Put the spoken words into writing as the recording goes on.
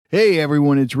Hey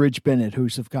everyone, it's Rich Bennett,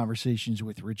 host of Conversations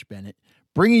with Rich Bennett,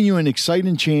 bringing you an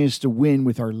exciting chance to win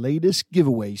with our latest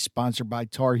giveaway sponsored by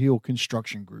Tar Heel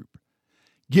Construction Group.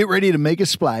 Get ready to make a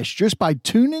splash just by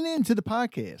tuning in to the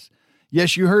podcast.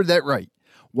 Yes, you heard that right.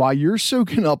 While you're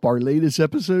soaking up our latest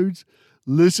episodes,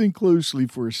 listen closely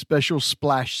for a special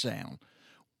splash sound.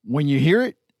 When you hear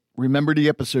it, remember the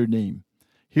episode name.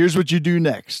 Here's what you do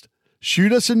next.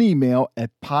 Shoot us an email at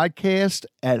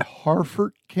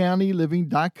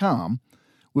podcast@harfordcountyliving.com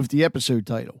with the episode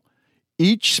title.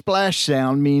 Each splash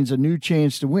sound means a new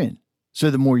chance to win.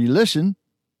 So the more you listen,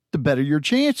 the better your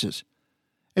chances.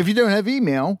 If you don't have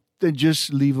email, then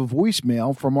just leave a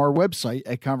voicemail from our website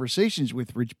at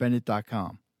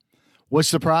conversationswithrichbennett.com.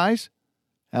 What's the prize?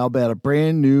 How about a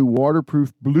brand new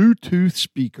waterproof Bluetooth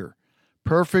speaker?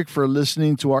 Perfect for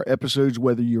listening to our episodes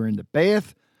whether you're in the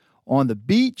bath, on the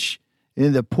beach,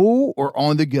 in the pool, or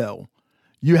on the go.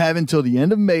 You have until the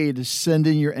end of May to send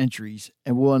in your entries,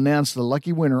 and we'll announce the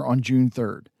lucky winner on June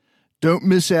 3rd. Don't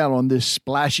miss out on this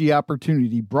splashy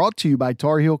opportunity brought to you by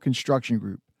Tar Heel Construction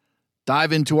Group.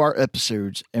 Dive into our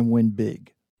episodes and win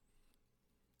big.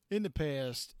 In the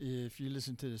past, if you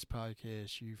listen to this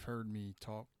podcast, you've heard me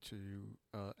talk to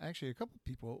actually a couple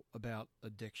people about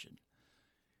addiction.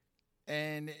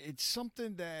 And it's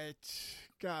something that,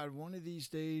 God, one of these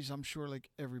days, I'm sure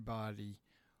like everybody,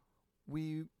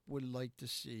 we would like to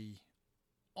see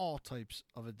all types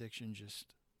of addiction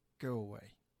just go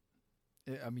away.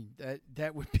 I mean,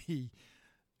 that would be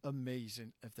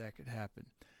amazing if that could happen.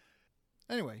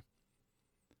 Anyway,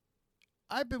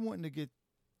 I've been wanting to get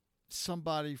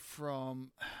somebody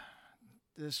from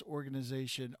this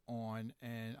organization on,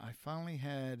 and I finally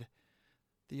had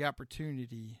the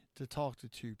opportunity to talk to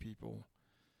two people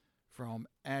from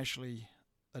Ashley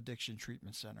Addiction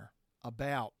Treatment Center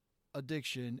about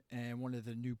addiction and one of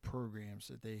the new programs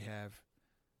that they have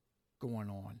going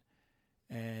on.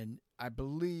 And I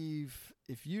believe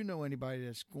if you know anybody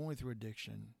that's going through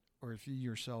addiction, or if you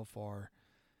yourself are,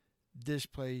 this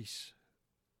place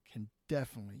can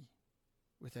definitely,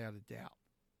 without a doubt,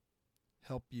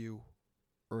 help you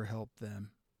or help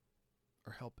them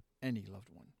or help any loved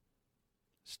one.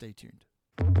 Stay tuned.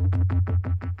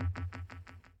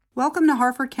 Welcome to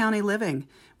Harford County Living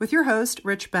with your host,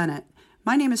 Rich Bennett.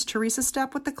 My name is Teresa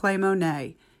Stepp with the Clay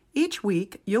Monet. Each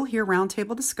week, you'll hear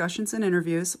roundtable discussions and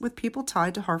interviews with people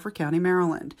tied to Harford County,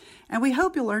 Maryland. And we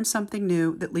hope you'll learn something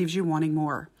new that leaves you wanting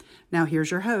more. Now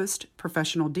here's your host,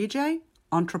 professional DJ,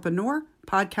 entrepreneur,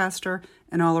 podcaster,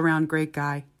 and all-around great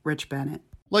guy, Rich Bennett.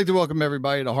 I'd like to welcome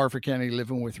everybody to Harford County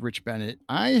Living with Rich Bennett.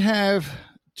 I have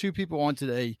two people on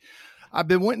today. I've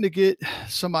been wanting to get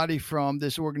somebody from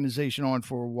this organization on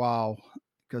for a while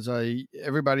because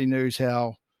everybody knows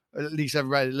how, at least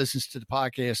everybody that listens to the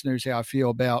podcast knows how I feel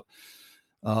about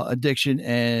addiction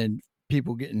and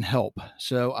people getting help.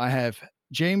 So I have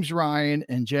James Ryan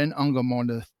and Jen Ungum on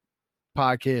the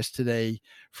podcast today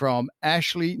from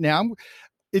Ashley. Now,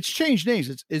 it's changed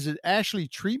names. Is it Ashley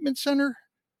Treatment Center?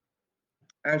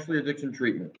 Ashley Addiction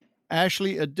Treatment.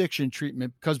 Ashley Addiction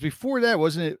Treatment, because before that,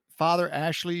 wasn't it Father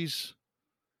Ashley's?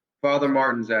 Father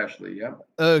Martin's Ashley, yeah.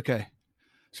 Okay.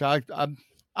 So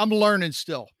I'm learning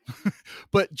still.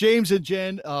 But James and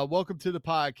Jen, welcome to the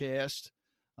podcast.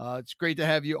 It's great to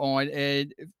have you on.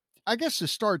 And I guess to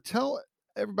start, tell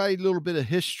everybody a little bit of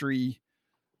history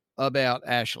about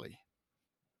Ashley.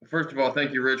 First of all,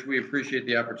 thank you, Rich. We appreciate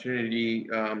the opportunity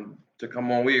to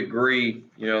come on. We agree,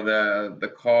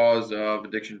 the cause of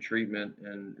addiction treatment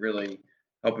and really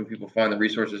helping people find the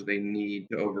resources they need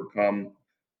to overcome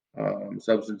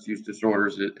substance use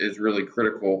disorders is really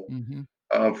critical.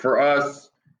 Mm-hmm. For us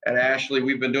at Ashley,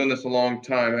 we've been doing this a long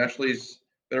time. Ashley's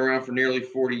been around for nearly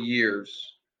 40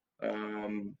 years,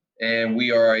 and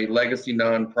we are a legacy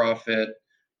nonprofit.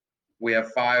 We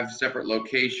have 5 separate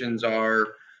locations.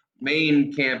 Our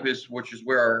main campus, which is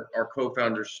where our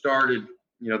co-founders started,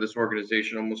 this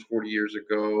organization almost 40 years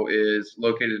ago, is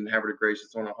located in Havre de Grace.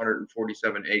 It's on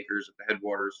 147 acres at the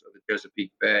headwaters of the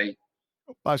Chesapeake Bay.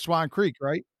 By Swan Creek,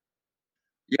 right?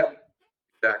 Yep,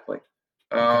 exactly.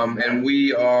 And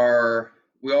we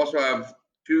also have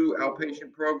 2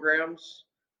 outpatient programs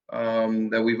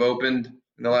that we've opened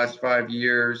in the last 5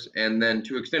 years, and then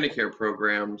 2 extended care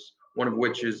programs, one of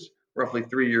which is roughly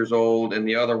 3 years old, and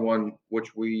the other one,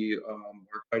 which we are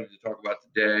excited to talk about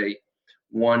today,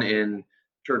 one in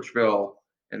Churchville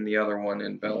and the other one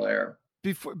in Bel Air.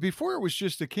 Before it was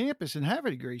just a campus in Havre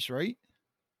de Grace, right?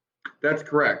 That's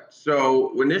correct.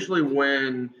 So initially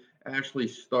when Ashley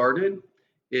started,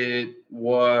 it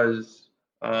was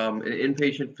an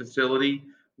inpatient facility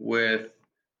with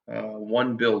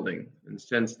one building. And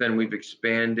since then, we've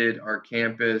expanded our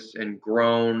campus and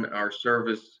grown our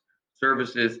services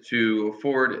to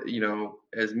afford,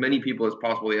 as many people as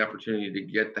possible the opportunity to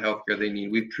get the healthcare they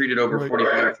need. We've treated over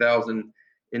 45,000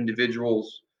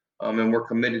 individuals, and we're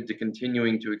committed to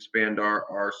continuing to expand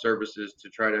our services to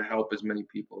try to help as many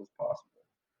people as possible.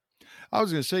 I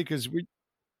was going to say, because when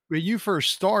you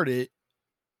first started,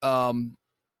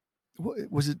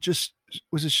 was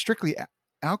it strictly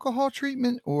alcohol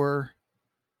treatment, or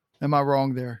am I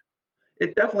wrong there?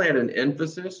 It definitely had an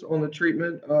emphasis on the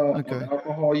treatment of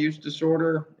alcohol use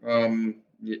disorder.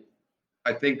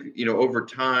 I think, over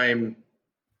time,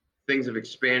 things have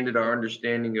expanded. Our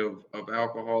understanding of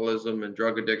alcoholism and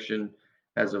drug addiction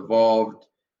has evolved,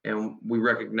 and we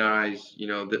recognize,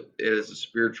 that it is a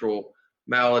spiritual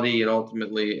malady, and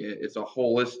ultimately it's a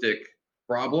holistic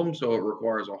problem. So it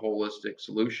requires a holistic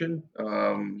solution,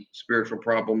 spiritual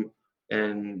problem,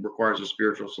 and requires a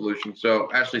spiritual solution. So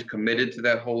Ashley's committed to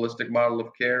that holistic model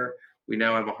of care. We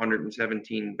now have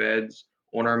 117 beds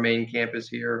on our main campus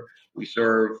here. We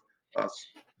serve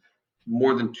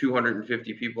more than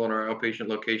 250 people in our outpatient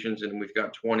locations, and we've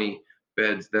got 20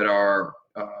 beds that are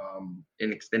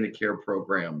in extended care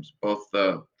programs, both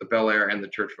the Bel Air and the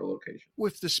Churchville location.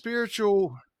 With the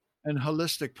spiritual and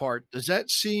holistic part, does that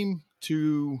seem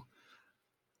to,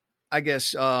 I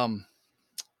guess, how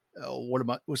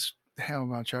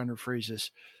am I trying to phrase this?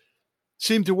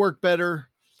 Seem to work better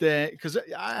than, because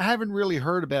I haven't really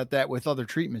heard about that with other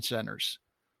treatment centers.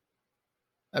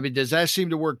 I mean, does that seem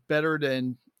to work better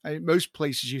than most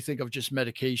places you think of just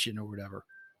medication or whatever?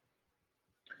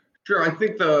 Sure. I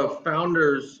think the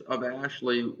founders of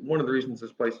Ashley, one of the reasons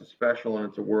this place is special and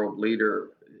it's a world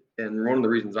leader, and one of the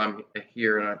reasons I'm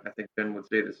here, and I think Ben would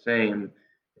say the same,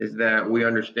 is that we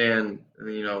understand,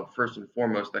 first and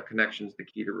foremost, that connection is the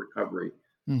key to recovery.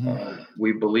 Mm-hmm.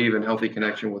 We believe in healthy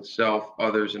connection with self,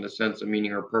 others, and a sense of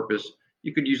meaning or purpose.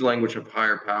 You could use language of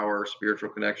higher power, spiritual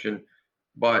connection,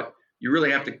 but you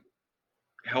really have to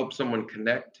help someone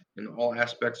connect in all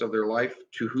aspects of their life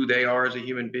to who they are as a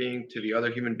human being, to the other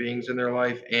human beings in their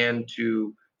life, and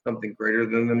to something greater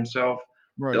than themselves.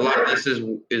 Right. A lot of this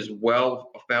is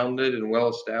well founded and well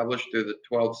established through the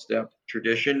 12-step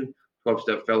tradition,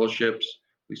 12-step fellowships.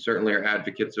 We certainly are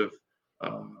advocates of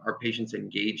our patients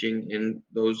engaging in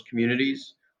those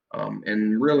communities,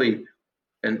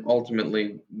 and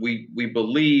ultimately, we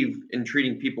believe in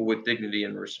treating people with dignity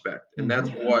and respect, and that's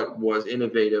what was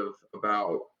innovative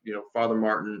about Father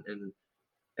Martin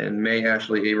and May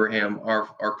Ashley Abraham,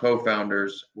 our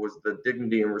co-founders, was the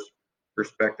dignity and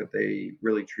respect that they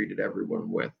really treated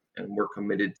everyone with, and we're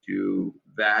committed to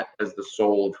that as the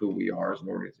soul of who we are as an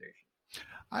organization.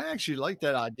 I actually like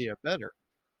that idea better,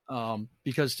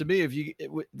 because to me,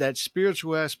 that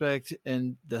spiritual aspect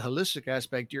and the holistic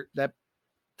aspect,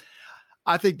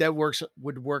 I think that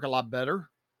would work a lot better,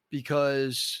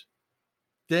 because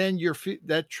then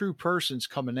that true person's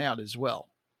coming out as well,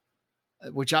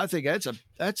 which I think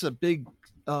that's a big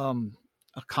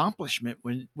accomplishment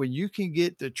when you can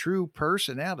get the true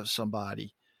person out of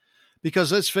somebody.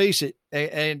 Because let's face it,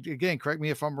 and again, correct me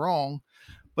if I'm wrong,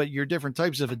 but your different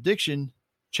types of addiction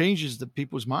changes the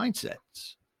people's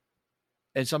mindsets,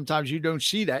 and sometimes you don't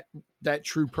see that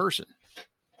true person.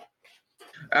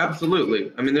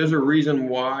 Absolutely. I mean, there's a reason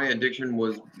why addiction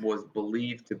was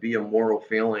believed to be a moral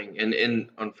failing, and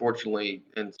unfortunately,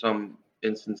 in some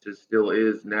instances, still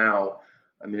is now.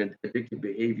 I mean, addictive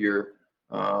behavior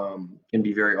can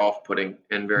be very off-putting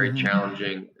and very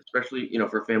challenging, especially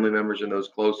for family members and those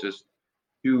closest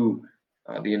to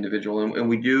the individual. And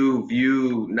we do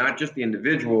view not just the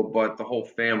individual, but the whole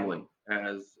family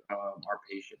as our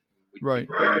patient. We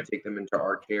take them into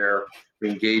our care. We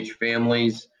engage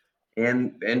families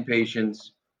and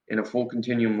patients in a full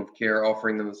continuum of care,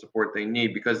 offering them the support they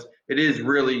need, because it is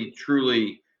really,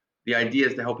 truly, the idea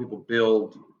is to help people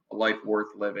build a life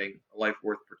worth living, a life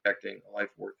worth protecting, a life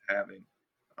worth having,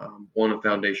 on a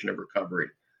foundation of recovery.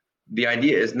 The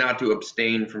idea is not to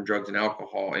abstain from drugs and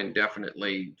alcohol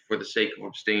indefinitely for the sake of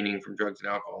abstaining from drugs and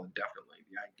alcohol indefinitely.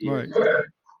 The idea is to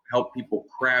help people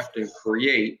craft and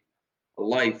create a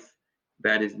life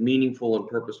that is meaningful and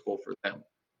purposeful for them.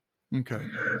 Okay.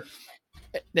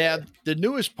 Now, the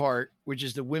newest part, which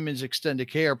is the Women's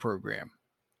Extended Care Program,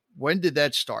 when did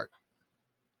that start?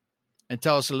 And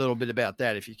tell us a little bit about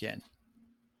that if you can.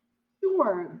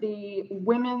 Sure. The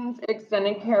Women's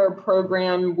Extended Care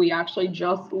Program, we actually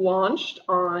just launched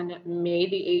on May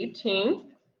the 18th,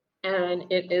 and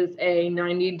it is a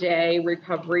 90-day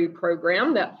recovery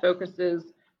program that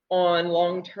focuses on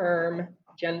long-term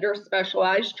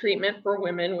gender-specialized treatment for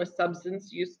women with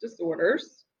substance use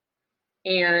disorders.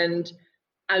 And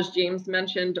As James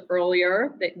mentioned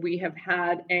earlier, that we have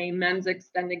had a men's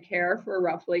extended care for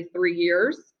roughly 3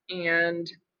 years.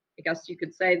 And I guess you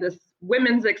could say this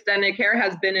women's extended care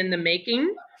has been in the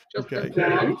making just as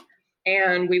long.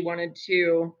 And we wanted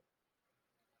to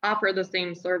offer the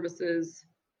same services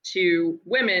to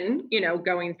women,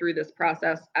 going through this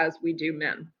process as we do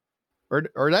men.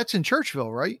 Or that's in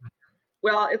Churchville, right?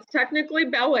 Well, it's technically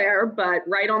Bel Air, but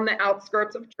right on the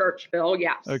outskirts of Churchville,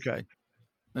 yes. Okay.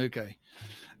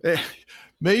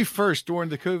 May 1st, during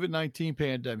the COVID-19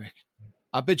 pandemic.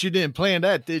 I bet you didn't plan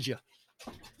that, did you?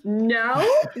 No,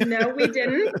 we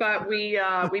didn't, but we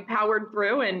powered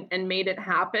through and made it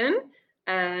happen.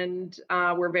 And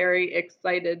we're very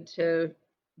excited to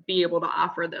be able to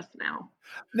offer this now.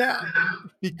 Now,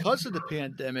 because of the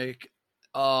pandemic,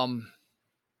 God,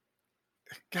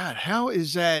 how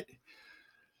is that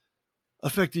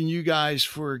affecting you guys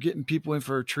for getting people in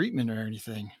for treatment or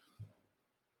anything?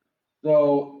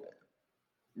 So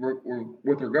we're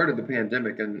with regard to the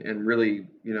pandemic and really,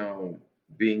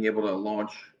 being able to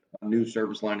launch a new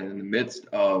service line in the midst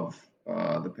of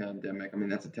the pandemic. I mean,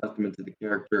 that's a testament to the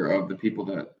character of the people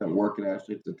that work at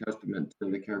Ashley. It's a testament to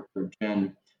the character of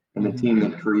Jen and the team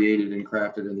that created and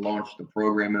crafted and launched the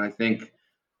program. And I think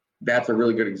that's a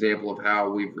really good example of how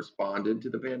we've responded to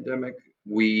the pandemic.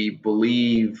 We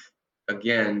believe,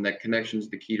 again, that connection is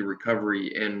the key to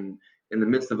recovery. And in the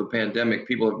midst of a pandemic,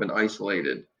 people have been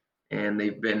isolated and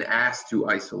they've been asked to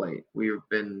isolate. We have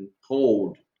been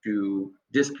told to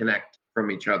disconnect from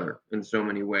each other in so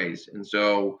many ways. And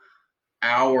so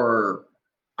our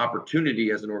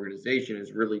opportunity as an organization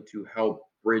is really to help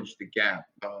bridge the gap,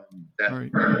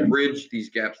 bridge these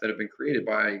gaps that have been created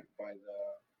by the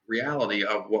reality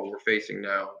of what we're facing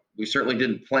now. We certainly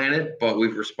didn't plan it, but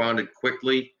we've responded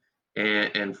quickly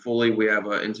and fully. We have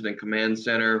an incident command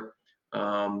center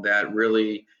that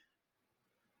really,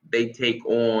 they take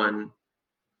on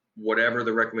whatever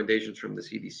the recommendations from the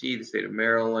CDC, the state of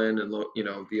Maryland, and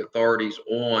the authorities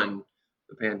on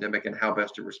the pandemic and how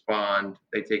best to respond.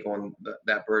 They take on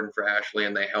that burden for Ashley,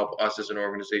 and they help us as an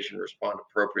organization respond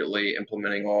appropriately,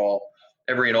 implementing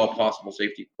every and all possible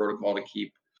safety protocol to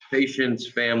keep patients,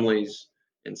 families,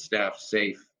 and staff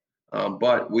safe.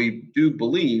 But we do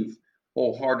believe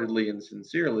wholeheartedly and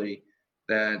sincerely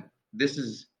that this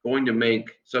is going to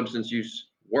make substance use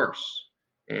worse.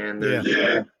 And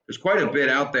there's quite a bit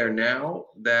out there now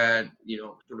that,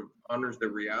 sort of honors the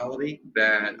reality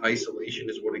that isolation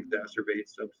is what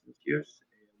exacerbates substance use.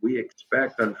 And we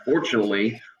expect,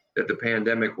 unfortunately, that the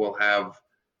pandemic will have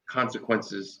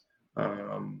consequences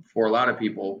for a lot of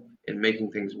people in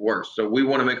making things worse. So we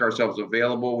want to make ourselves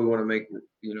available. We want to make,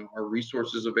 our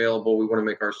resources available. We want to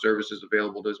make our services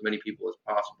available to as many people as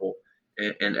possible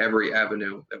in every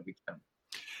avenue that we can.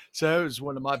 So it was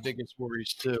one of my biggest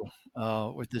worries too,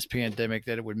 with this pandemic,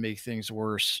 that it would make things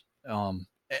worse. And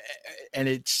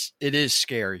it is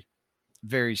scary,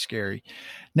 very scary.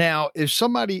 Now, if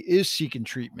somebody is seeking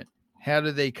treatment, how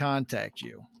do they contact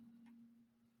you?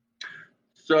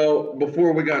 So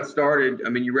before we got started, I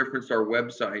mean, you referenced our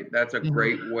website. That's a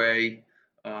great way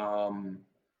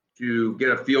to get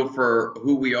a feel for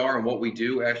who we are and what we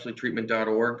do,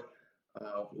 ashleytreatment.org.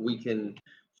 We can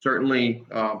certainly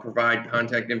provide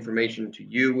contact information to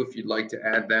you if you'd like to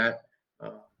add that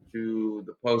to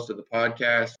the post of the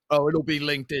podcast. Oh, it'll be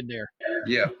linked in there.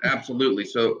 Yeah, absolutely.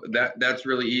 So that's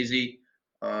really easy.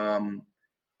 And,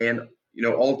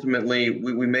 ultimately,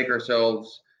 we make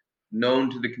ourselves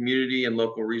known to the community and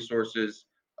local resources.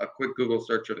 A quick Google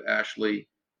search of Ashley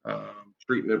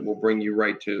treatment will bring you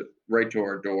right to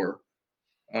our door.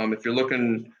 If you're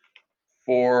looking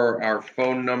for our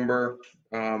phone number,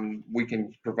 we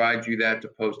can provide you that to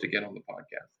post again on the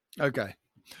podcast. Okay.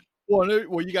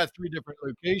 Well, you got 3 different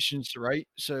locations, right?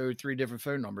 So 3 different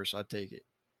phone numbers, I take it.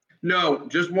 No,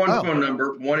 just one phone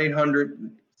number,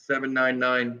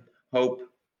 1-800-799-HOPE.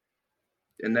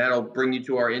 And that'll bring you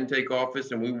to our intake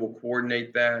office, and we will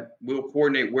coordinate that. We'll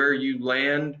coordinate where you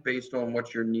land based on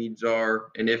what your needs are.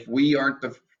 And if we aren't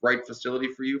the right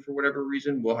facility for you for whatever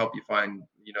reason, we'll help you find,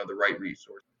 the right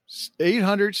resource.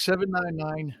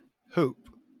 800-799-HOPE.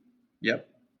 Yep.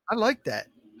 I like that.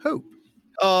 HOPE.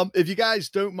 If you guys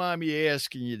don't mind me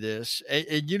asking you this,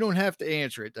 and you don't have to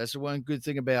answer it. That's the one good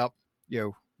thing about,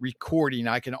 recording.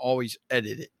 I can always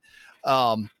edit it.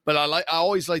 But I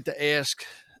always like to ask,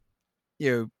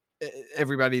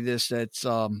 everybody that's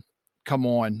come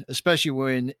on, especially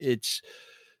when it's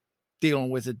dealing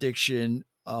with addiction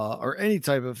or any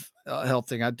type of health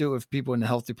thing. I do it with people in the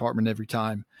health department every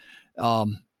time.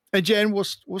 And Jen,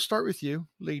 we'll start with you,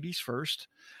 ladies first.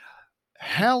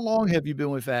 How long have you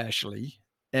been with Ashley,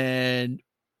 and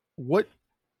what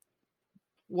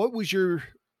was your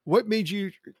what made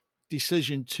you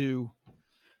decision to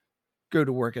go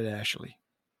to work at Ashley?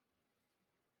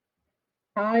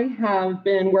 I have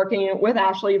been working with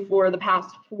Ashley for the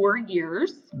past 4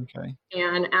 years. Okay.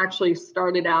 And actually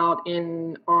started out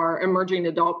in our emerging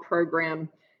adult program.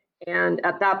 And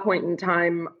at that point in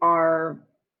time, our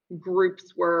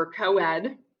groups were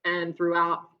co-ed. And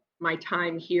throughout my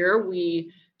time here,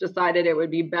 we decided it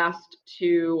would be best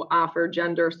to offer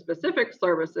gender-specific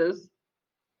services.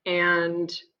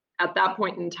 And at that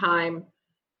point in time,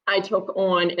 I took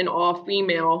on an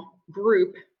all-female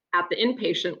group at the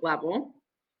inpatient level.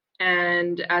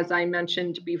 And as I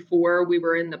mentioned before, we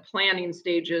were in the planning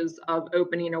stages of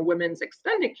opening a women's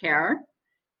extended care.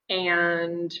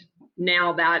 And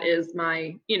now that is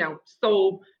my,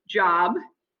 sole job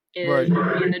is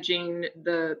managing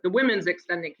the women's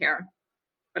extended care.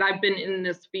 But I've been in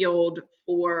this field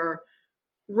for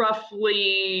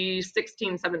roughly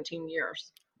 16, 17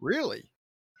 years. Really?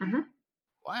 Mm-hmm.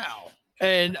 Wow.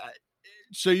 And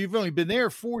so you've only been there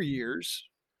 4 years.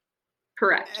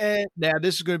 Correct. And now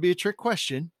this is going to be a trick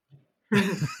question.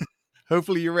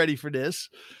 Hopefully you're ready for this.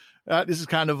 This is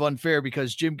kind of unfair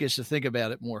because Jim gets to think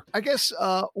about it more. I guess,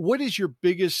 what is your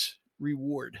biggest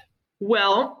reward?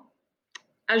 Well,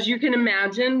 as you can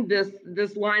imagine,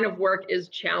 this line of work is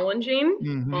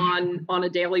challenging on a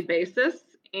daily basis.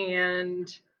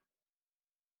 And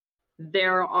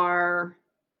there are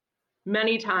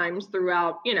many times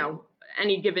throughout,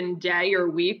 any given day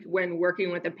or week when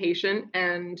working with a patient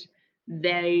and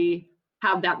they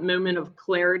have that moment of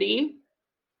clarity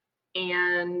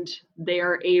and they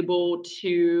are able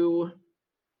to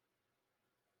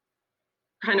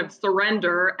kind of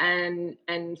surrender and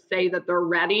say that they're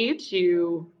ready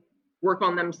to work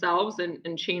on themselves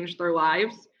and change their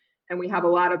lives. And we have a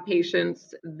lot of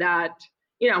patients that,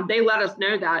 they let us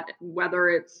know that, whether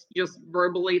it's just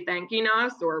verbally thanking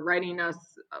us or writing us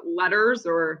letters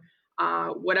or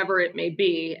whatever it may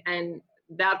be. And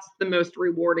that's the most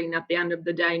rewarding at the end of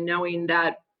the day, knowing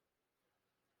that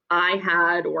I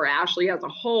had, or Ashley as a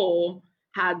whole,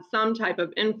 had some type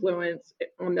of influence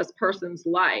on this person's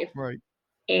life. Right.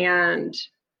 And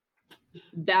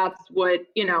that's what,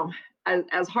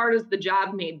 as hard as the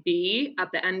job may be, at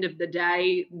the end of the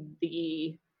day,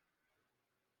 the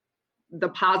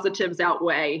positives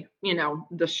outweigh,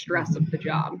 the stress of the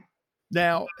job.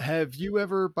 Now, have you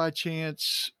ever by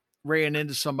chance ran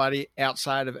into somebody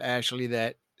outside of Ashley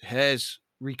that has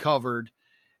recovered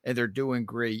and they're doing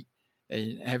great?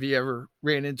 And have you ever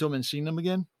ran into them and seen them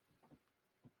again?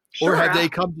 Sure. Or have they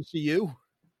come to see you?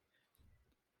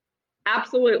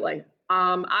 Absolutely.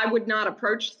 I would not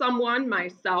approach someone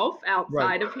myself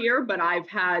outside of here, but I've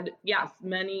had,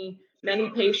 many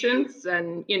patients,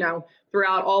 and,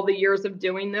 throughout all the years of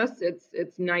doing this,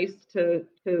 it's nice to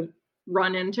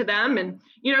run into them. And,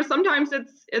 sometimes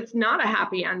it's not a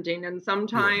happy ending. And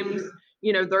sometimes,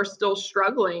 they're still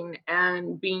struggling,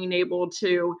 and being able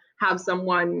to have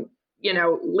someone,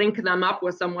 link them up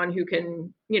with someone who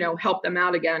can, help them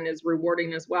out again is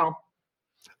rewarding as well.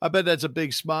 I bet that's a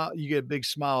big smile. You get a big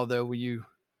smile though, when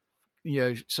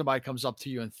somebody comes up to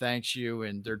you and thanks you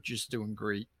and they're just doing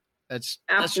great. That's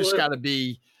just gotta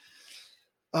be,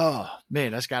 oh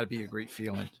man, that's gotta be a great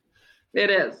feeling. It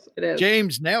is.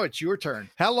 James, now it's your turn.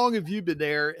 How long have you been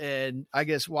there? And I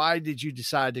guess, why did you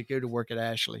decide to go to work at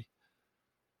Ashley?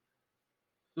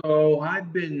 So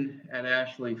I've been at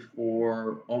Ashley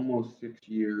for almost 6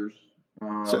 years.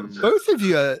 So both of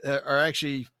you are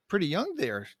actually pretty young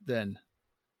there then.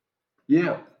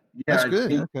 Yeah. That's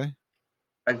good. Okay.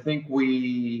 I think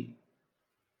I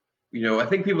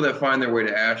think people that find their way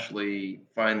to Ashley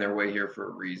find their way here for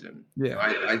a reason. Yeah.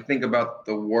 I think about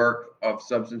the work of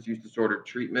substance use disorder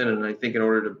treatment, and I think in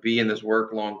order to be in this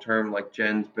work long term, like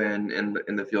Jen's been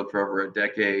in the field for over a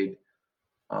decade,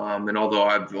 and although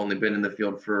I've only been in the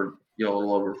field for a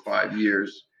little over 5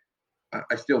 years,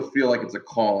 I still feel like it's a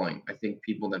calling. I think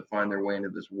people that find their way into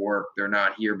this work, they're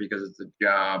not here because it's a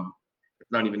job.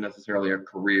 It's not even necessarily a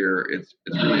career. It's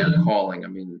really a calling. I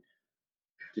mean,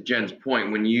 to Jen's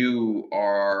point, when you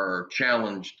are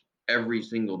challenged every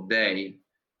single day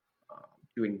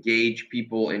to engage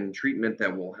people in treatment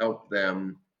that will help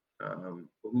them,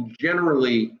 who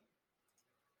generally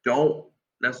don't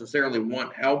necessarily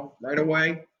want help right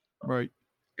away. Right.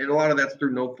 And a lot of that's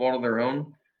through no fault of their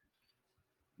own.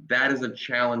 That is a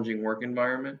challenging work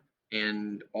environment,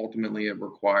 and ultimately it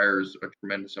requires a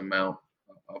tremendous amount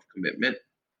of commitment.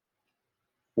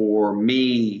 For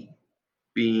me,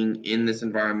 being in this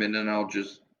environment, and I'll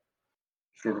just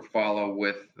sort of follow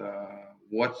with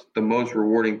what's the most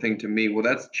rewarding thing to me? Well,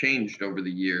 that's changed over the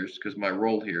years because my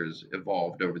role here has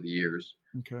evolved over the years.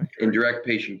 Okay. In direct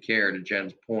patient care, to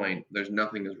Jen's point, there's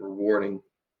nothing as rewarding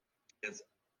as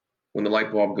when the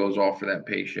light bulb goes off for that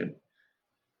patient.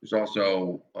 There's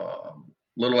also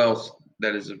little else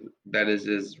that is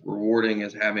as rewarding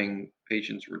as having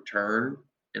patients return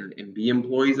and be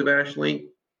employees of Ashley.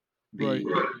 Right.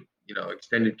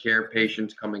 Extended care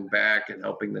patients coming back and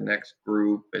helping the next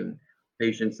group, and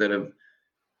patients that have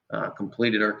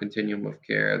completed our continuum of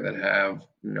care that have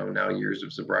now years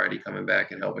of sobriety coming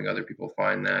back and helping other people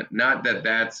find that. Not that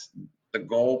that's the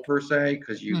goal per se,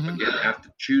 because you again have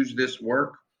to choose this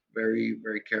work very,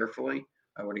 very carefully.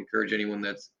 I would encourage anyone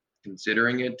that's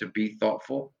considering it to be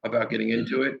thoughtful about getting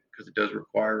into it, because it does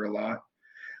require a lot.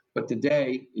 But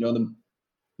today, the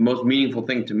most meaningful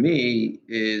thing to me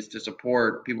is to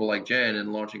support people like Jen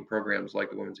in launching programs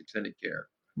like the Women's Extended Care.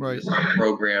 Right. This is a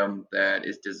program that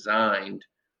is designed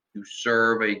to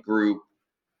serve a group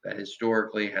that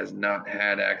historically has not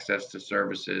had access to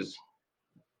services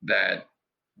that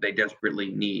they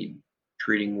desperately need.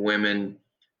 Treating women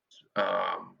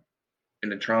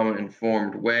in a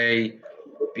trauma-informed way,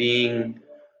 being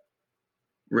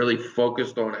really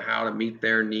focused on how to meet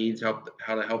their needs, how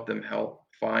to help them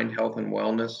find health and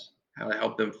wellness, how to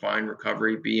help them find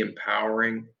recovery, be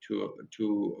empowering to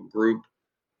a group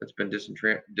that's been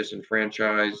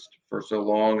disenfranchised for so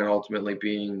long, and ultimately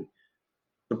being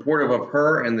supportive of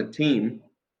her and the team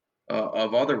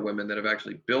of other women that have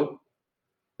actually built,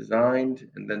 designed,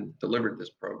 and then delivered this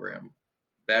program.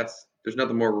 There's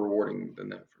nothing more rewarding than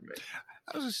that for me.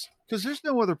 Because there's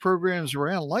no other programs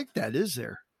around like that, is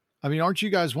there? I mean, aren't you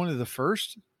guys one of the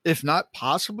first, if not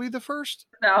possibly the first?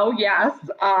 So yes,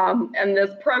 and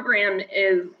this program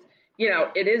is,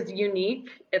 it is unique.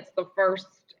 It's the first.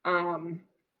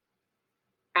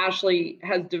 Ashley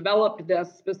has developed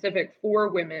this specific for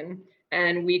women,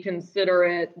 and we consider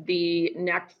it the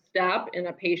next step in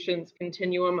a patient's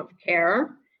continuum of care.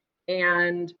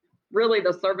 And really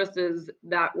the services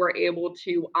that we're able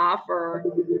to offer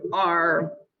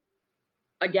are,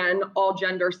 again, all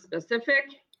gender specific.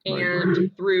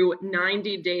 And through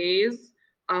 90 days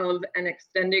of an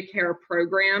extended care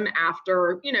program,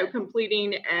 after,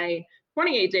 completing a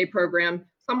 28-day program,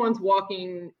 someone's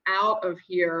walking out of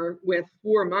here with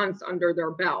 4 months under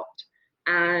their belt.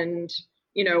 And,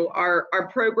 our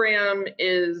program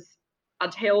is a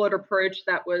tailored approach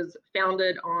that was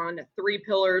founded on 3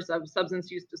 pillars of substance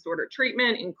use disorder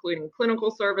treatment, including clinical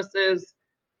services,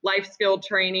 life skill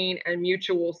training, and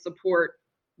mutual support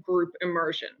group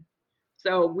immersion.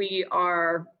 So we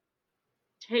are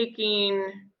taking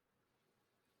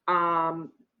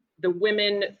the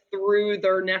women through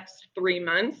their next 3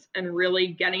 months and really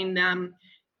getting them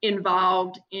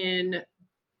involved in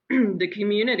the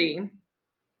community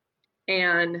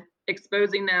and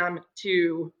exposing them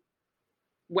to,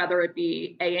 whether it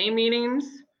be AA meetings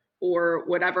or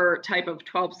whatever type of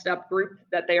 12-step group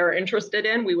that they are interested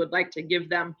in. We would like to give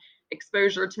them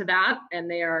exposure to that, and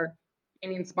they are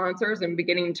gaining sponsors and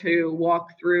beginning to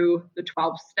walk through the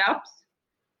 12 steps.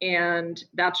 And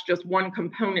that's just one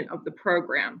component of the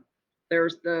program.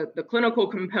 There's the clinical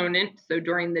component. So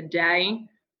during the day,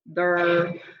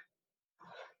 they're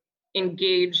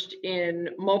engaged in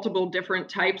multiple different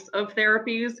types of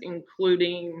therapies,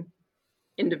 including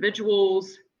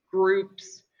individuals,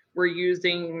 groups. We're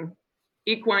using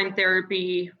equine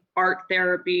therapy, art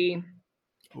therapy,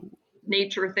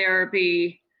 nature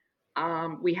therapy.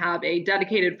 We have a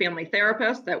dedicated family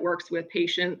therapist that works with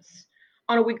patients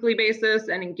on a weekly basis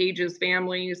and engages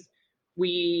families.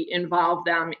 We involve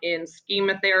them in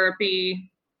schema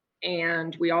therapy,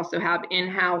 and we also have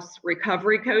in-house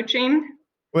recovery coaching.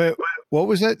 Wait, what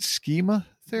was that? Schema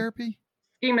therapy?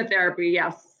 Schema therapy,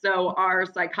 yes. So our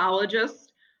psychologists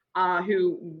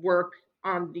who work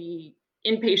on the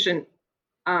inpatient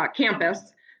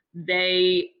campus,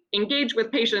 they engage with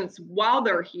patients while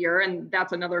they're here, and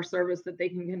that's another service that they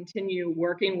can continue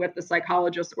working with the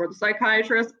psychologist or the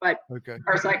psychiatrist. But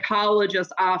our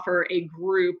psychologists offer a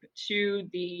group to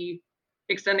the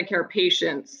extended care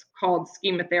patients called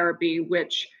schema therapy,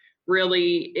 which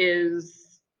really is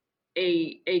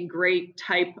a great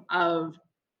type of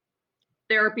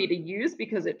therapy to use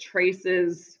because it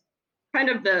traces kind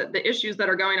of the issues that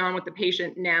are going on with the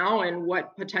patient now and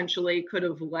what potentially could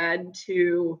have led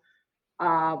to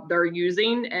their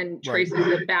using, and traces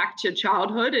it back to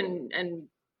childhood and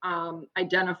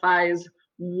identifies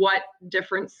what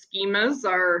different schemas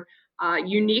are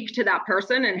unique to that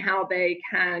person and how they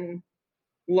can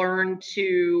learn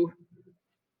to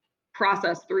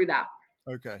process through that.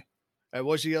 Okay.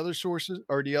 What's the other sources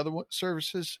or the other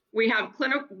services? We have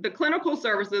the clinical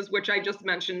services, which I just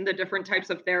mentioned, the different types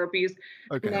of therapies.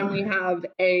 Okay. And then we have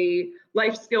a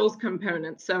life skills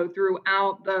component. So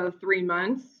throughout the 3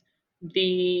 months,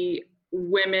 the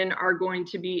women are going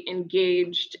to be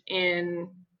engaged in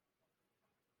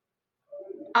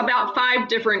about 5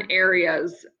 different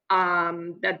areas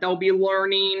that they'll be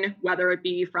learning, whether it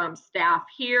be from staff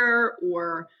here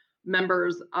or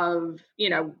members of,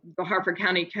 the Harford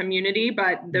County community,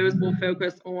 but those will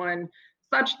focus on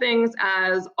such things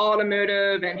as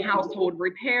automotive and household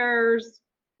repairs,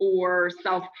 or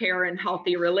self-care and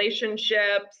healthy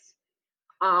relationships,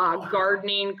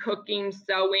 gardening, cooking,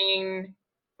 sewing,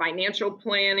 financial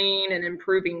planning and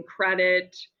improving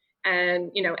credit,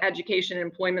 and, education and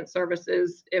employment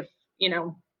services if,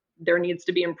 there needs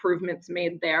to be improvements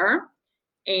made there.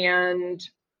 And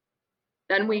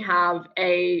then we have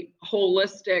a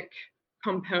holistic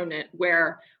component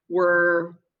where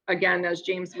we're, again, as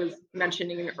James was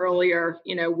mentioning earlier,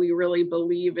 we really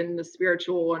believe in the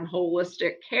spiritual and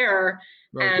holistic care.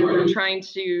 Right. And we're trying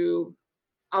to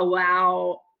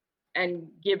allow and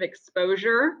give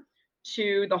exposure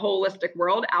to the holistic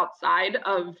world outside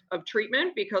of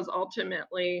treatment, because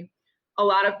ultimately a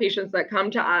lot of patients that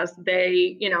come to us,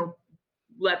 they,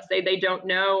 let's say they don't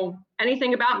know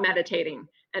anything about meditating,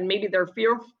 and maybe they're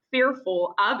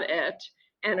fearful of it.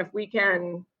 And if we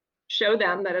can show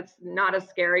them that it's not as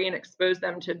scary and expose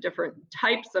them to different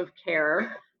types of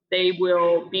care, they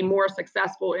will be more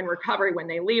successful in recovery when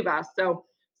they leave us. So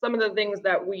some of the things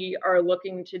that we are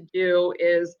looking to do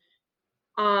is,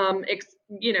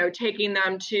 taking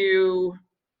them to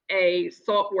a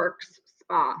saltworks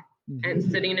spa and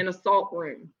sitting in a salt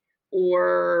room,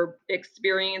 or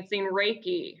experiencing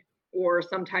Reiki or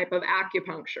some type of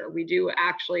acupuncture. We do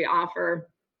actually offer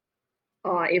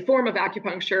a form of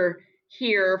acupuncture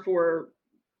here for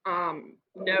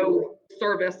no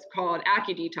service called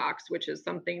AcuDetox, which is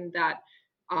something that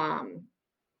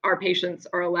our patients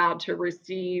are allowed to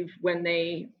receive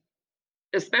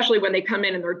especially when they come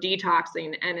in and they're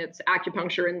detoxing, and it's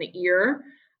acupuncture in the ear.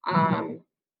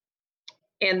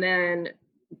 And then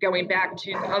going back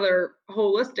to other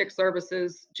holistic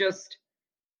services, just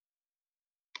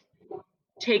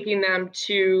taking them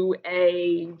to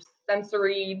a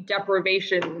sensory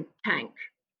deprivation tank.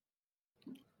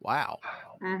 Wow.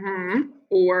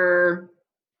 Or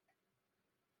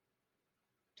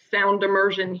sound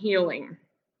immersion healing.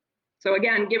 So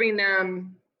again, giving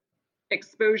them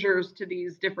exposures to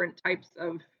these different types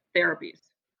of therapies.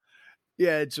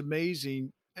 Yeah, it's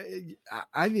amazing.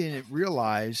 I didn't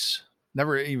realize,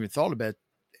 never even thought about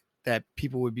that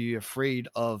people would be afraid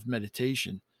of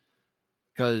meditation,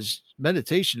 because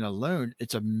meditation alone,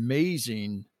 it's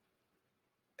amazing.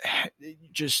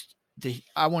 Just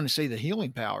I want to say the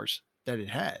healing powers that it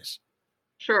has.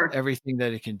 Sure. Everything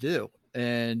that it can do.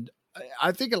 And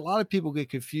I think a lot of people get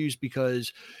confused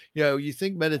because, you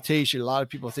think meditation, a lot of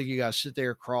people think you got to sit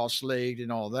there cross-legged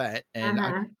and all that. And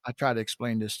I try to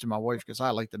explain this to my wife because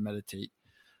I like to meditate.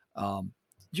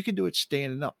 You can do it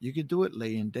standing up. You can do it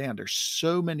laying down. There's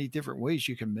so many different ways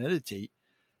you can meditate.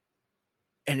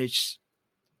 And it's,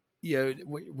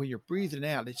 when you're breathing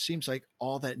out, it seems like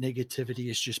all that negativity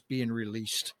is just being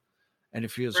released, and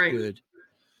it feels good.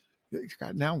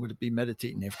 God, now I'm going to be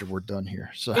meditating after we're done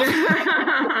here. So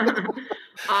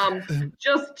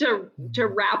just to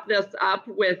wrap this up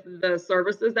with the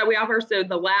services that we offer. So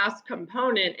the last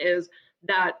component is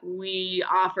that we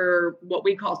offer what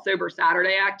we call Sober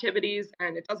Saturday activities,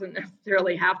 and it doesn't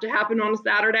necessarily have to happen on a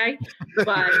Saturday,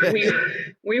 but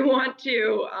we want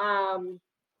to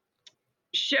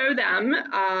show them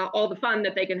all the fun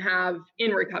that they can have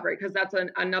in recovery, because that's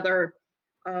another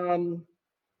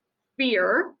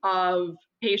fear of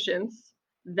patients,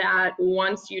 that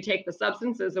once you take the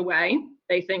substances away,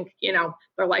 they think,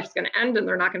 their life's going to end and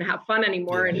they're not going to have fun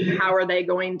anymore. And how are they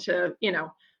going to,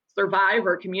 survive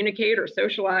or communicate or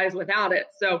socialize without it?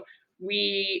 So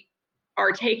we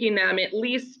are taking them at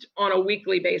least on a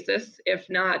weekly basis, if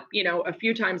not, a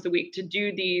few times a week, to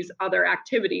do these other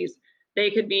activities.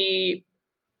 They could be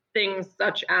things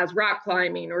such as rock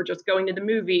climbing, or just going to the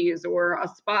movies, or a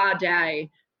spa day,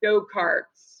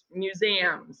 go-karts,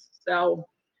 museums. So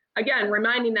again,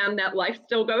 reminding them that life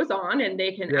still goes on and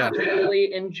they can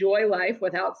absolutely enjoy life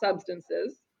without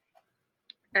substances.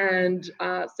 And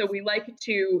so we like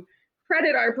to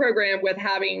credit our program with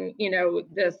having,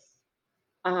 this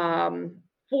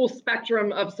full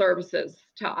spectrum of services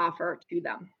to offer to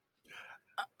them.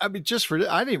 I mean,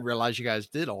 I didn't realize you guys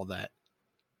did all that.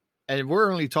 And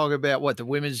we're only talking about the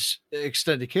women's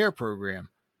extended care program.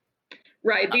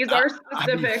 Right. These are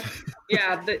specific.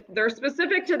 They're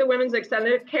specific to the women's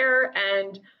extended care,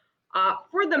 and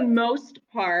for the most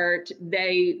part,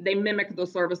 they mimic the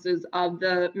services of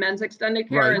the men's extended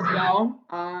care as well.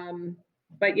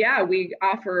 But yeah, we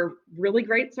offer really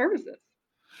great services.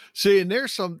 See, and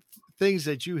there's some things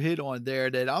that you hit on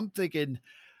there that I'm thinking,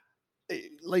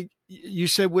 like you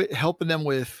said, with helping them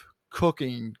with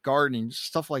cooking, gardening,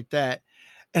 stuff like that.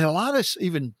 And a lot of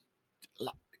even,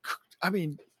 I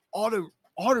mean, auto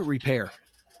repair,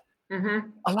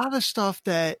 a lot of stuff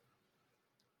that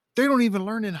they don't even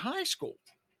learn in high school.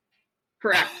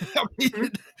 Correct. I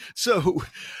mean, so,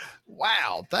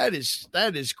 wow, that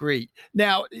is great.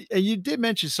 Now, you did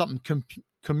mention something,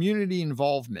 community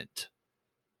involvement.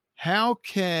 How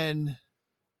can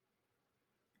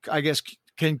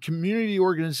community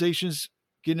organizations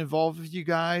get involved with you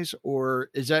guys, or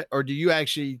do you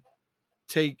actually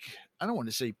take, I don't want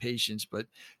to say patients, but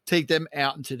take them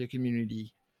out into the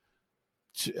community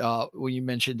when you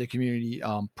mentioned the community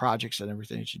projects and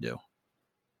everything that you do?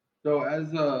 So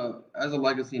as a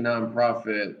legacy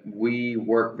nonprofit, we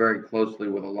work very closely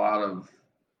with a lot of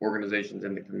organizations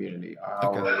in the community.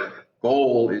 Our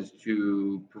goal is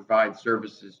to provide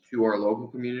services to our local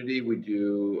community. We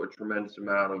do a tremendous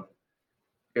amount of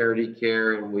charity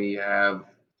care, and we have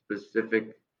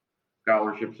specific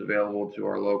scholarships available to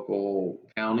our local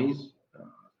counties,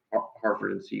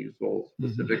 Harford and Sioux Falls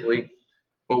specifically.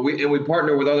 But we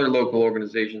partner with other local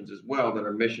organizations as well that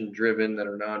are mission driven, that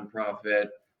are nonprofit.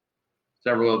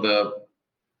 Several of the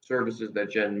services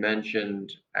that Jen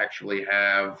mentioned actually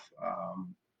have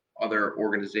other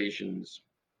organizations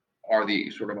are the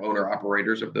sort of owner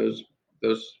operators of those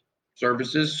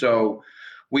services. So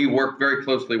we work very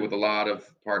closely with a lot of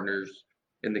partners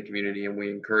in the community, and we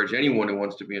encourage anyone who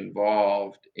wants to be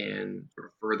involved in sort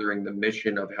of furthering the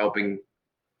mission of helping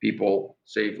people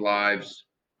save lives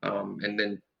and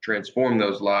then transform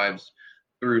those lives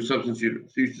through substance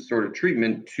use disorder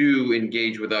treatment to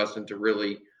engage with us and to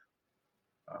really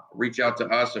reach out to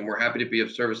us. And we're happy to be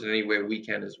of service in any way we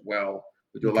can as well.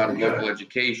 We do a lot of local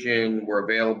education. We're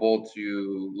available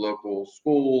to local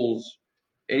schools.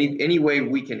 Any way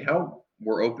we can help,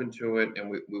 we're open to it, and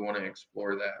we want to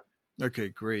explore that. Okay,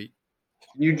 great.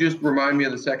 Can you just remind me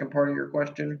of the second part of your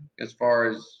question as far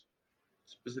as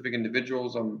specific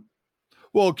individuals?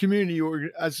 Well,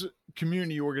 as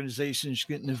community organizations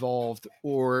getting involved,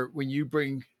 or when you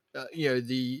bring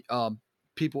the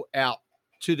people out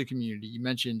to the community. You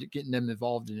mentioned getting them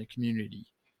involved in the community.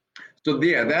 So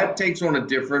yeah, that takes on a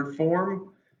different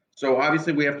form. So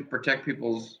obviously we have to protect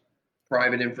people's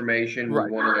private information. Right.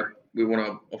 We want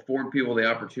to afford people the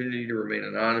opportunity to remain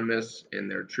anonymous in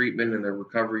their treatment and their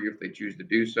recovery if they choose to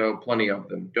do so. Plenty of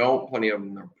them don't. Plenty of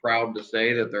them are proud to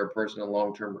say that they're a person in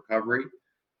long-term recovery.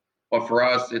 But for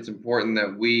us, it's important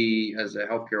that we, as a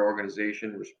healthcare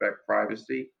organization, respect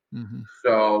privacy. Mm-hmm.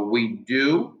 So we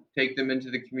do take them into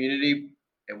the community,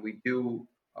 and we do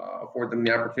afford them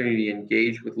the opportunity to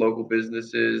engage with local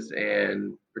businesses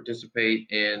and participate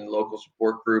in local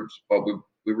support groups. But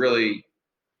we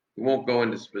won't go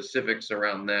into specifics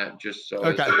around that, just so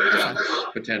as to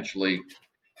potentially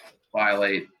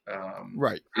violate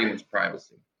anyone's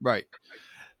privacy. Right.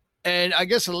 And I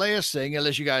guess the last thing,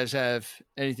 unless you guys have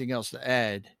anything else to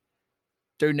add,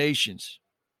 donations.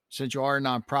 Since you are a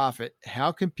nonprofit,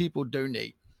 how can people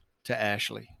donate to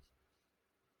Ashley?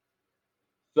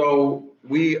 So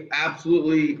we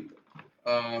absolutely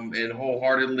and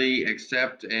wholeheartedly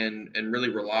accept and really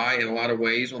rely in a lot of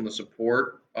ways on the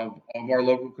support of our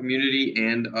local community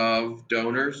and of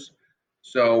donors.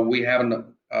 So we have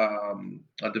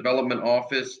a development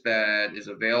office that is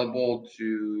available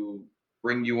to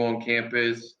bring you on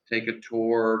campus, take a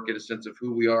tour, get a sense of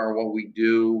who we are, what we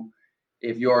do.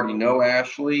 If you already know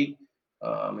Ashley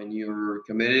and you're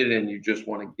committed and you just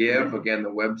want to give, again, the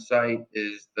website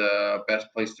is the best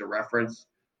place to reference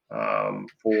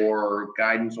for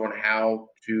guidance on how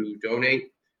to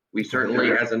donate. We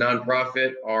certainly, as a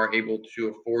nonprofit, are able to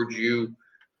afford you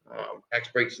tax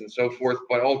breaks and so forth.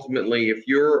 But ultimately, if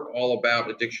you're all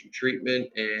about addiction treatment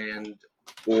and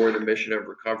for the mission of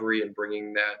recovery and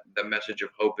bringing the message of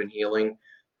hope and healing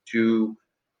to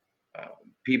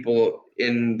people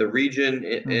in the region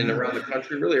and around the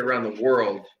country, really around the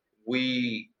world,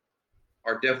 we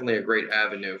are definitely a great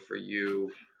avenue for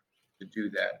you to do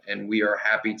that. And we are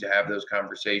happy to have those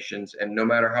conversations. And no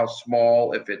matter how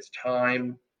small, if it's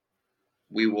time,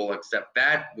 we will accept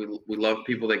that. We love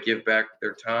people that give back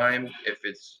their time. If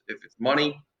it's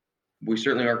money, we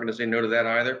certainly aren't going to say no to that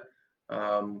either.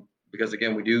 Because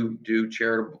again, we do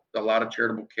a lot of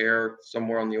charitable care,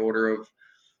 somewhere on the order of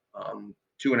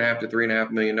 $2.5 to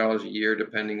 $3.5 million a year,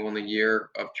 depending on the year,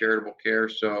 of charitable care.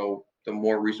 So the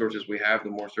more resources we have, the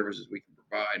more services we can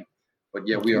provide. But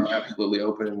yeah, we are absolutely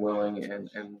open and willing,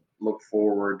 and look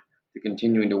forward to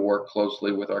continuing to work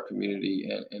closely with our community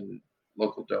and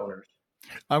local donors.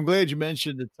 I'm glad you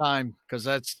mentioned the time, because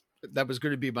that was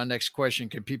going to be my next question.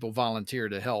 Can people volunteer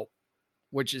to help?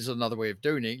 Which is another way of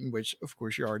donating, which of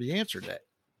course you already answered that.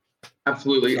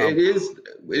 Absolutely. So,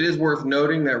 it is worth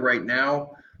noting that right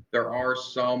now there are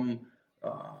some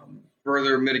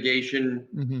further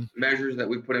mitigation measures that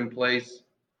we put in place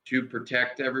to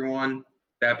protect everyone.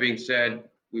 That being said,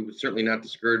 we would certainly not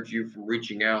discourage you from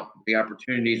reaching out. The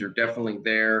opportunities are definitely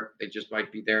there. They just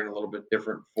might be there in a little bit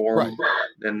different form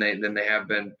than they have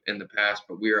been in the past.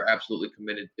 But we are absolutely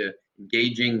committed to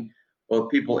engaging both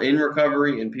people in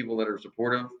recovery and people that are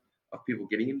supportive of people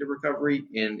getting into recovery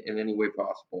in any way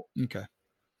possible. Okay.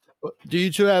 Do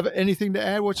you two have anything to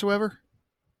add whatsoever?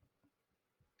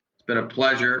 It's been a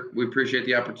pleasure. We appreciate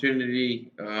the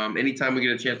opportunity. Anytime we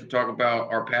get a chance to talk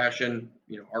about our passion,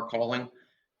 our calling,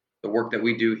 the work that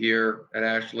we do here at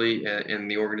Ashley and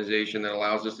the organization that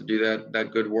allows us to do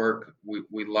that good work,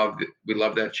 we love it. We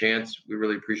love that chance. We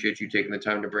really appreciate you taking the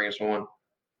time to bring us on.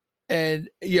 And,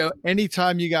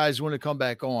 anytime you guys want to come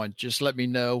back on, just let me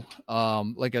know.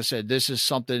 Like I said, this is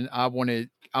something I want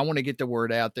to get the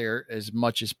word out there as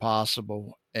much as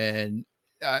possible. And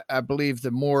I believe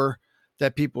the more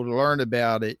that people learn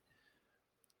about it,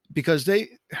 because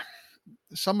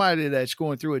somebody that's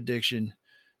going through addiction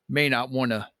may not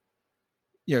want to,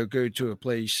 go to a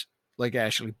place like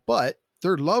Ashley, but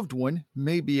their loved one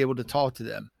may be able to talk to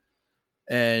them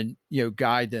and,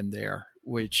 guide them there.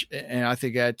 And I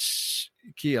think that's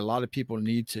key. A lot of people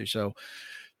need to. So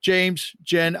James,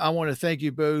 Jen, I want to thank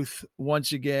you both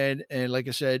once again. And like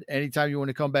I said, anytime you want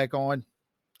to come back on,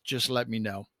 just let me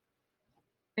know.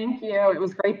 Thank you. It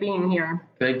was great being here.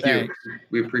 Thank you.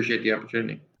 We appreciate the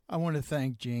opportunity. I want to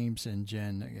thank James and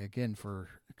Jen again for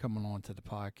coming on to the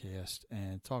podcast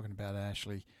and talking about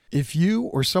Ashley. If you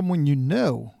or someone you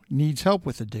know needs help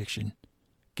with addiction,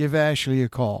 give Ashley a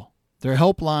call. Their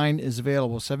helpline is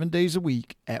available 7 days a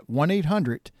week at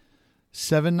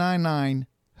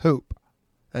 1-800-799-HOPE.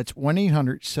 That's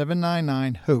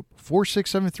 1-800-799-HOPE,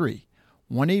 4673,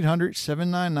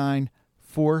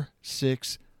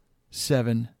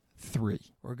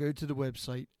 1-800-799-4673. Or go to the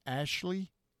website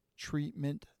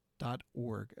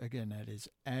ashleytreatment.org. Again, that is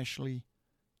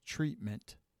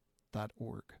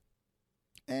ashleytreatment.org.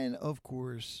 And of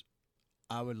course,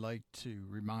 I would like to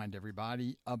remind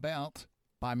everybody about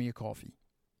Buy Me a Coffee.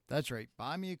 That's right,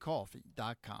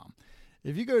 buymeacoffee.com.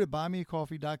 If you go to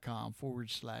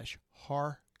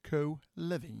buymeacoffee.com/Harco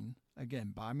Living,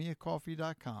 again,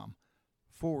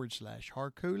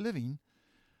 buymeacoffee.com/Harco Living,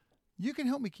 you can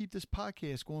help me keep this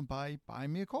podcast going by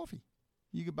buying me a coffee.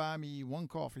 You can buy me 1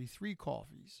 coffee, 3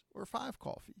 coffees, or 5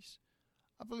 coffees.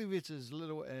 I believe it's as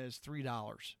little as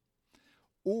 $3.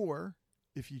 Or,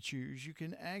 if you choose, you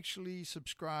can actually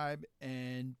subscribe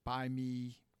and buy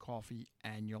me coffee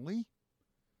annually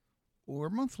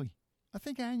or monthly. I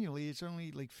think annually it's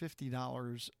only like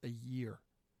 $50 a year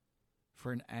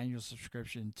for an annual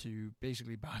subscription to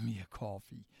basically buy me a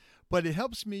coffee. But it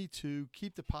helps me to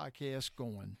keep the podcast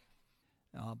going.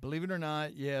 Believe it or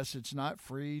not, yes, it's not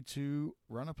free to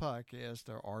run a podcast.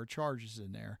 There are charges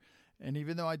in there. And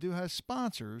even though I do have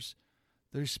sponsors,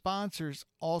 those sponsors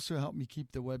also help me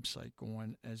keep the website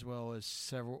going, as well as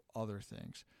several other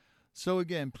things. So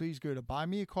again, please go to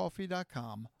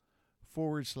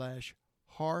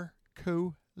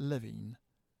buymeacoffee.com/Harco Living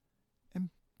and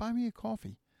buy me a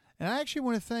coffee. And I actually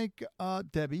want to thank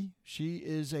Debbie. She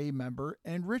is a member.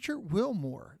 And Richard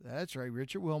Wilmore. That's right.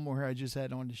 Richard Wilmore, who I just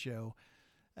had on the show,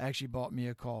 actually bought me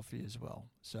a coffee as well.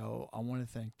 So I want to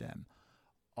thank them.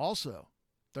 Also,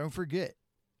 don't forget,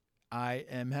 I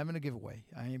am having a giveaway.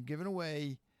 I am giving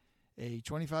away a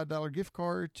 $25 gift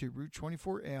card to Route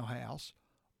 24 Ale House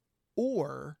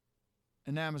or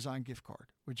an Amazon gift card,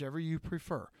 whichever you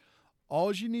prefer.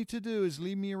 All you need to do is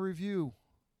leave me a review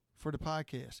for the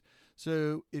podcast.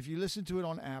 So if you listen to it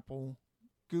on Apple,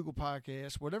 Google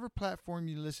Podcasts, whatever platform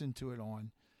you listen to it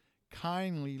on,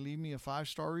 kindly leave me a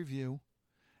 5-star review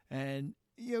and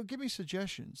give me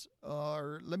suggestions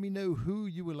or let me know who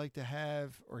you would like to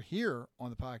have or hear on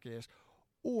the podcast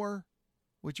or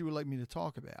what you would like me to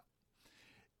talk about.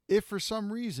 If for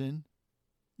some reason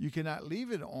you cannot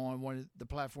leave it on one of the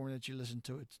platform that you listen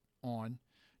to it on,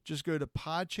 just go to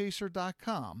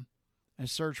podchaser.com and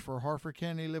search for Harford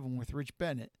County Living with Rich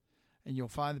Bennett, and you'll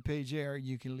find the page there.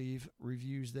 You can leave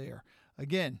reviews there.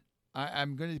 Again,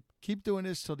 I'm going to keep doing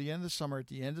this till the end of the summer. At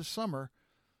the end of summer,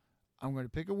 I'm going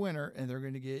to pick a winner, and they're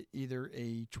going to get either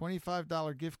a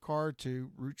 $25 gift card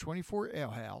to Route 24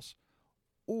 Ale House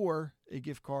or a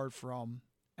gift card from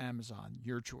Amazon,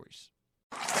 your choice.